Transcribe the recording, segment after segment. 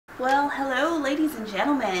Well, hello ladies and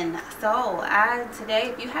gentlemen. So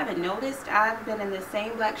today, if you haven't noticed, I've been in the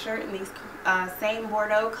same black shirt and these same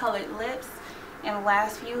Bordeaux colored lips in the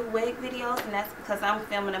last few wig videos, and that's because I'm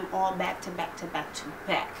filming them all back to back to back to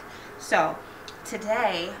back. So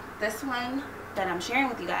today, this one that I'm sharing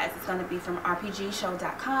with you guys is going to be from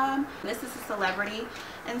RPGSHOW.com. This is a celebrity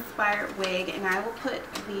inspired wig, and I will put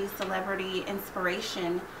the celebrity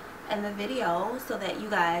inspiration in the video so that you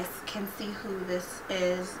guys can see who this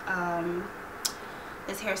is.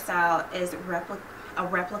 This hairstyle is a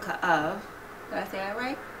replica of. Did I say that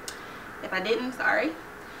right? If I didn't, sorry.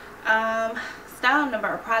 Style number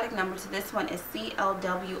or product number to this one is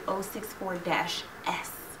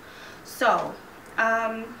clw064-s. So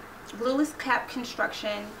glueless cap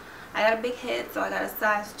construction. I got a big head, so I got a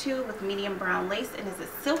size 2 with medium brown lace, and it's a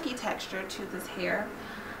silky texture to this hair.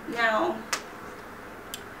 Now,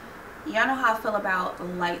 y'all know how I feel about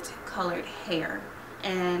light colored hair,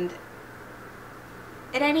 and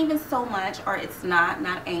it ain't even so much, or it's not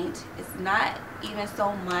even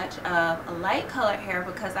so much of a light colored hair,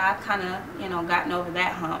 because I've kind of, you know, gotten over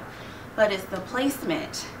that hump, but it's the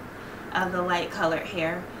placement of the light colored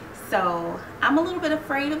hair. So I'm a little bit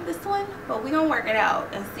afraid of this one, but we're gonna work it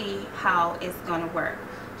out and see how it's gonna work.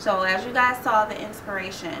 So as you guys saw, the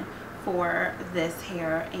inspiration for this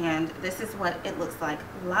hair, and this is what it looks like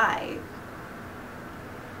live.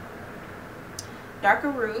 Darker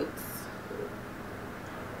roots,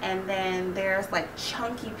 and then there's like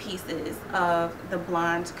chunky pieces of the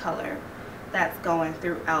blonde color that's going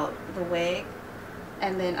throughout the wig,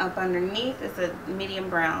 and then up underneath is a medium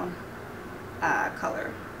brown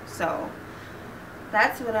color. So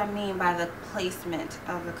that's what I mean by the placement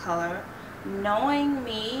of the color. Knowing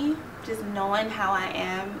me, just knowing how I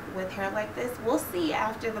am with hair like this, we'll see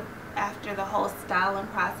after the whole styling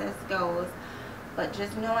process goes, but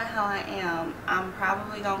just knowing how I am, I'm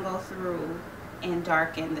probably gonna go through and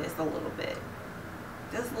darken this a little bit,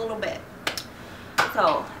 just a little bit.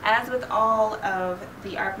 So as with all of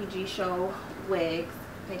the RPG Show wigs,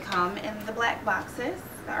 they come in the black boxes,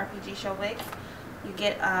 the RPG Show wigs. You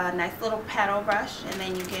get a nice little paddle brush, and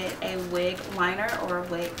then you get a wig liner or a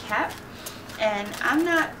wig cap. And I'm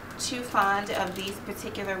not too fond of these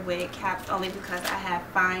particular wig caps, only because I have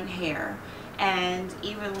fine hair, and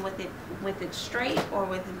even with it straight or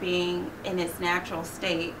with it being in its natural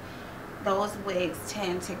state, those wigs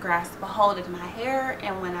tend to grasp a hold of my hair,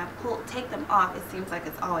 and when I take them off, it seems like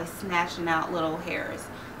it's always snatching out little hairs.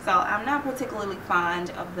 So I'm not particularly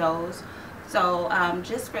fond of those. So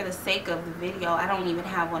just for the sake of the video, I don't even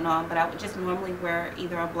have one on, but I would just normally wear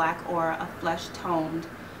either a black or a flesh toned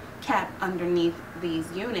cap underneath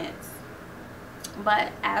these units.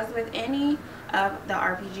 But as with any of the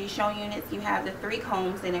RPG Show units, you have the 3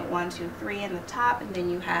 combs in it, 1, 2, 3 in the top, and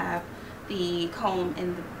then you have the comb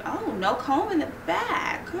in the, oh, no comb in the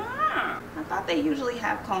back. I thought they usually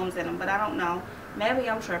have combs in them, but I don't know. Maybe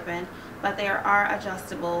I'm tripping. But there are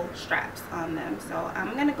adjustable straps on them. So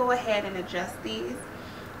I'm going to go ahead and adjust these.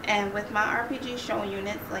 And with my RPG Show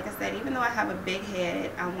units, like I said, even though I have a big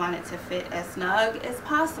head, I want it to fit as snug as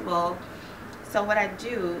possible. So what I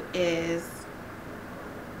do is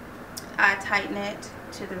I tighten it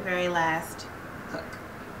to the very last hook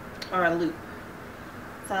or a loop.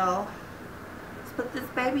 So let's put this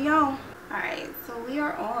baby on. Alright, so we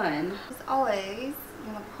are on. As always,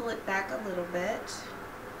 I'm going to pull it back a little bit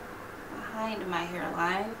behind my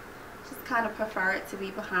hairline. Just kind of prefer it to be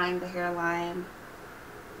behind the hairline.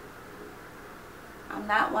 I'm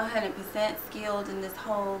not 100% skilled in this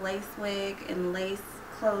whole lace wig and lace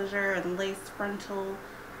closure and lace frontal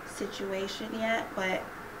situation yet, but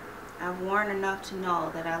I've worn enough to know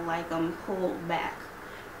that I like them pulled back,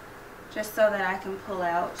 just so that I can pull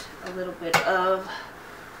out a little bit of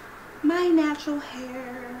my natural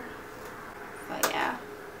hair. So yeah,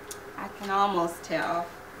 I can almost tell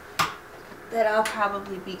that I'll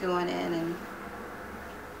probably be going in and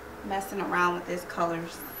messing around with this color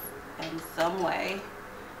in some way.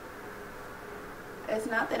 It's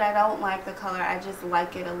not that I don't like the color, I just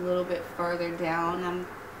like it a little bit further down. I'm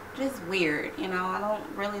just weird, you know. I don't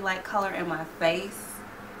really like color in my face,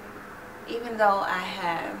 even though I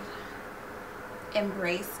have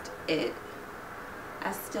embraced it.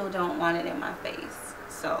 I still don't want it in my face.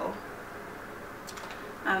 So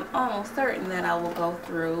I'm almost certain that I will go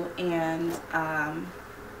through and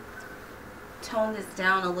tone this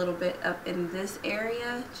down a little bit up in this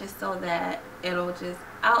area, just so that it'll just,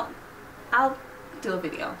 I'll do a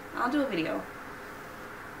video. I'll do a video.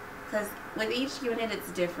 Because with each unit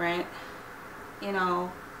it's different. You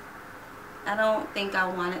know, I don't think I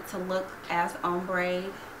want it to look as ombre,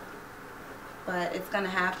 but it's gonna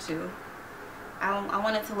have to. I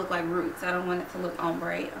want it to look like roots. I don't want it to look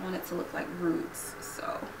ombre. I want it to look like roots.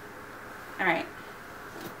 So, alright.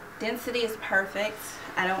 Density is perfect.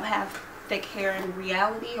 I don't have thick hair in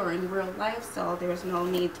reality or in real life, so there's no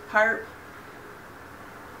need to perp.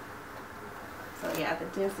 So yeah, the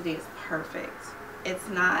density is perfect. It's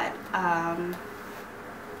not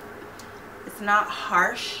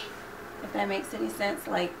harsh, if that makes any sense.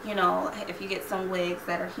 Like, you know, if you get some wigs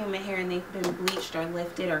that are human hair and they've been bleached or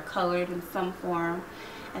lifted or colored in some form,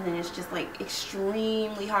 and then it's just like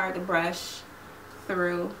extremely hard to brush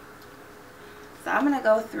through. So I'm gonna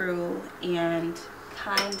go through and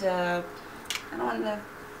kind of, I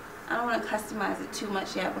don't want to customize it too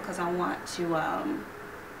much yet, because I want to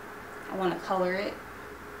color it,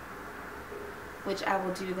 which I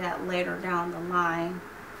will do that later down the line.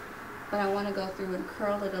 But I want to go through and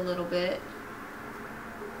curl it a little bit.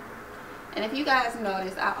 And if you guys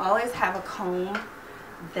notice, I always have a comb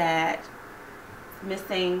that's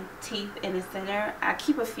missing teeth in the center. I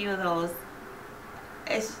keep a few of those.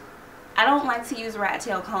 I don't like to use rat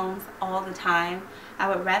tail combs all the time. I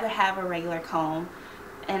would rather have a regular comb.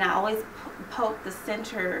 And I always poke the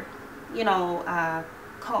center, you know,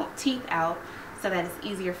 teeth out, so that it's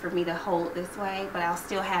easier for me to hold this way, but I'll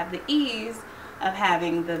still have the ease of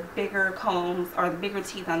having the bigger combs, or the bigger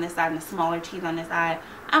teeth on this side and the smaller teeth on this side.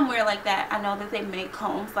 I'm weird like that. I know that they make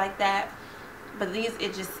combs like that, but these,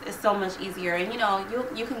 it just is so much easier. And you know,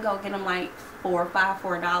 you can go get them like $4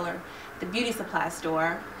 at the beauty supply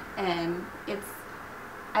store, and it's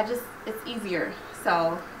easier.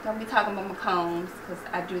 So don't be talking about my combs, because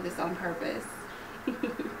I do this on purpose.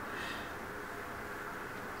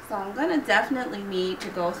 So I'm gonna definitely need to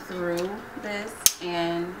go through this,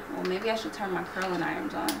 and well, maybe I should turn my curling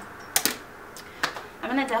irons on. I'm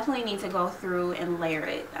gonna definitely need to go through and layer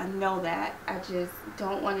it. I know that. I just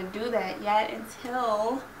don't want to do that yet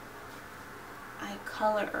until I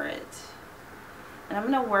color it. And I'm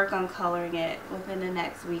gonna work on coloring it within the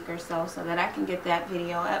next week or so that I can get that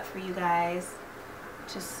video up for you guys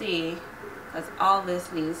to see, because all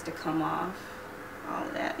this needs to come off. All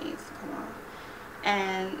of that needs to come off.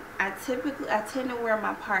 And I tend to wear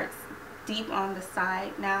my parts deep on the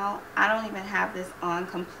side now. I don't even have this on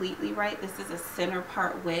completely right. This is a center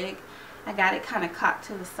part wig. I got it kind of cocked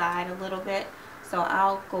to the side a little bit. So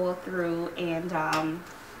I'll go through and I'm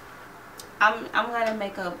gonna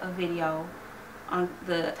make a video on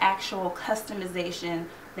the actual customization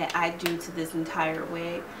that I do to this entire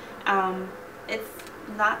wig. It's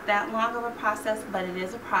not that long of a process, but it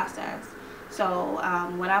is a process. So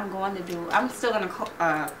what I'm going to do, I'm still going to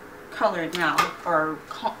color it now, or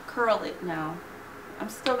curl it now. I'm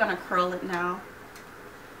still going to curl it now,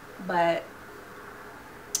 but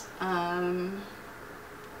I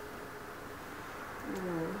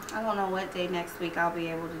don't know what day next week I'll be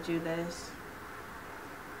able to do this,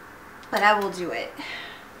 but I will do it.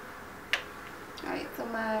 Alright, so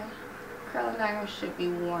my curling iron should be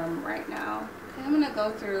warm right now. Okay, I'm going to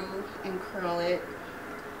go through and curl it.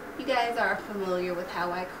 You guys are familiar with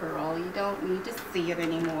how I curl. You don't need to see it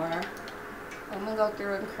anymore. I'm going to go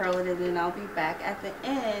through and curl it, and then I'll be back at the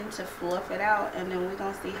end to fluff it out, and then we're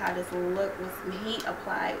going to see how this will look with some heat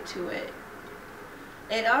applied to it.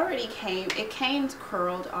 It came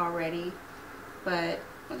curled already, but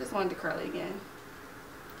I just wanted to curl it again.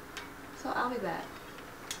 So I'll be back.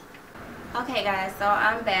 Okay guys, so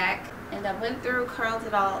I'm back, and I went through, curled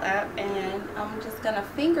it all up, and I'm just gonna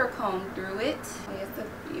finger comb through it. It's a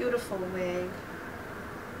beautiful wig.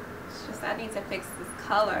 It's just, I need to fix this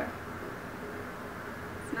color.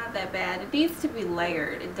 It's not that bad. It needs to be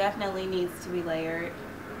layered. It definitely needs to be layered.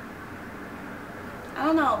 I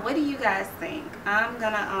don't know, what do you guys think? I'm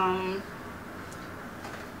not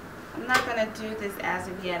gonna do this as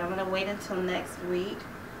of yet. I'm gonna wait until next week.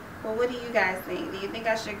 Well, what do you guys think? Do you think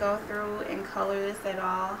I should go through and color this at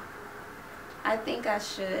all? I think I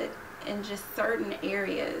should, in just certain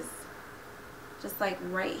areas. Just like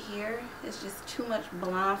right here. It's just too much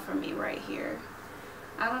blonde for me right here.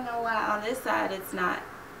 I don't know why on this side it's not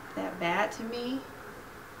that bad to me.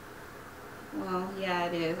 Well, yeah,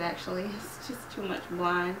 it is actually. It's just too much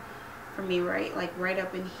blonde for me, right? Like right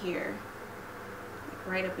up in here.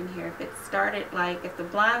 Right up in here. If it started, like if the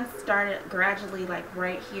blonde started gradually like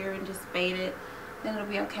right here and just faded, then it'll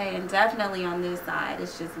be okay. And definitely on this side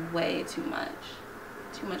it's just way too much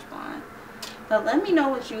blonde. But let me know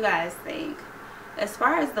what you guys think. As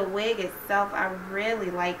far as the wig itself, I really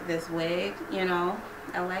like this wig, you know.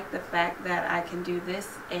 I like the fact that I can do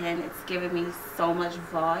this and it's giving me so much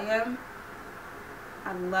volume.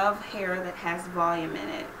 I love hair that has volume in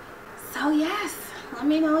it. So yes, let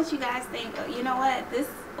me know what you guys think. You know what? This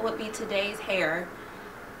would be today's hair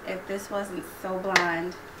if this wasn't so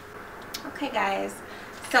blonde. Okay guys,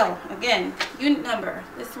 so again, unit number,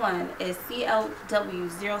 this one is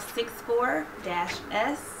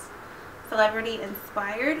clw064-s, celebrity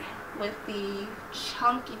inspired, with the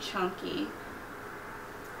chunky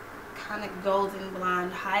kind of golden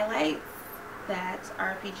blonde highlights that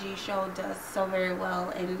RPG Show does so very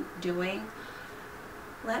well in doing.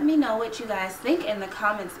 Let me know what you guys think in the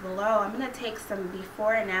comments below. I'm gonna take some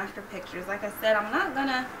before and after pictures. Like I said, I'm not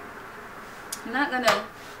gonna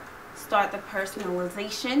start the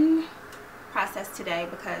personalization process today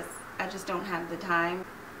because I just don't have the time.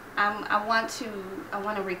 I want to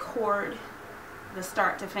record the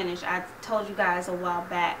start to finish. I told you guys a while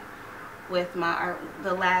back with my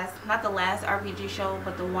not the last RPG show,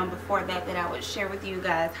 but the one before that, that I would share with you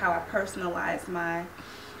guys how I personalize my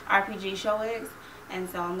RPG show wigs. And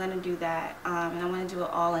so I'm gonna do that, and I want to do it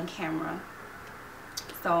all on camera.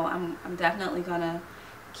 So I'm definitely gonna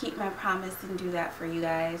keep my promise and do that for you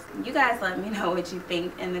guys. You guys let me know what you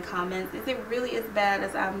think in the comments. Is it really as bad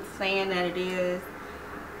as I'm saying that it is?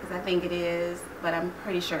 Because I think it is, but I'm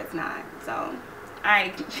pretty sure it's not. So,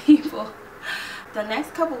 alright people, the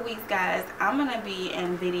next couple weeks guys, I'm gonna be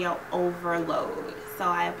in video overload. So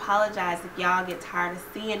I apologize if y'all get tired of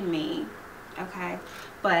seeing me, okay?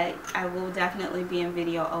 But I will definitely be in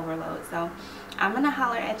video overload. So I'm gonna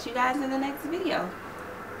holler at you guys in the next video.